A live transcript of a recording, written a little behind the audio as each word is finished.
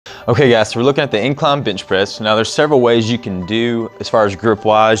Okay guys, so we're looking at the incline bench press. Now there's several ways you can do as far as grip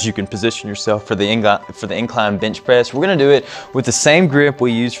wise. You can position yourself for the incline bench press. We're gonna do it with the same grip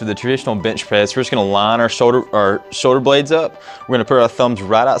we use for the traditional bench press. We're just gonna line our shoulder blades up. We're gonna put our thumbs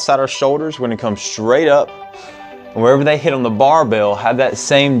right outside our shoulders. We're gonna come straight up. And wherever they hit on the barbell, have that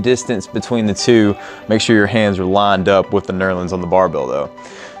same distance between the two. Make sure your hands are lined up with the knurlings on the barbell though.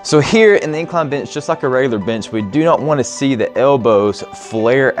 So here in the incline bench, just like a regular bench, we do not want to see the elbows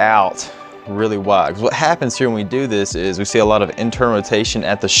flare out really wide. Because what happens here when we do this is we see a lot of internal rotation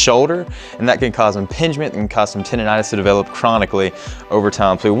at the shoulder, and that can cause impingement and cause some tendonitis to develop chronically over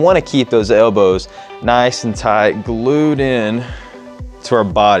time. So we want to keep those elbows nice and tight, glued in to our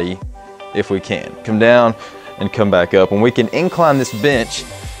body if we can. Come down and come back up. And we can incline this bench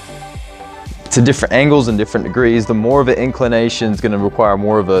to different angles and different degrees. The more of an inclination is going to require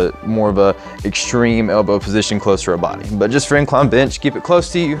more of a extreme elbow position close to our body. But just for incline bench, keep it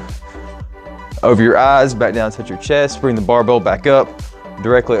close to you, over your eyes, back down, touch your chest, bring the barbell back up,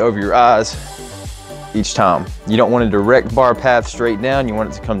 directly over your eyes each time. You don't want a direct bar path straight down. You want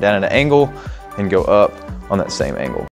it to come down at an angle and go up on that same angle.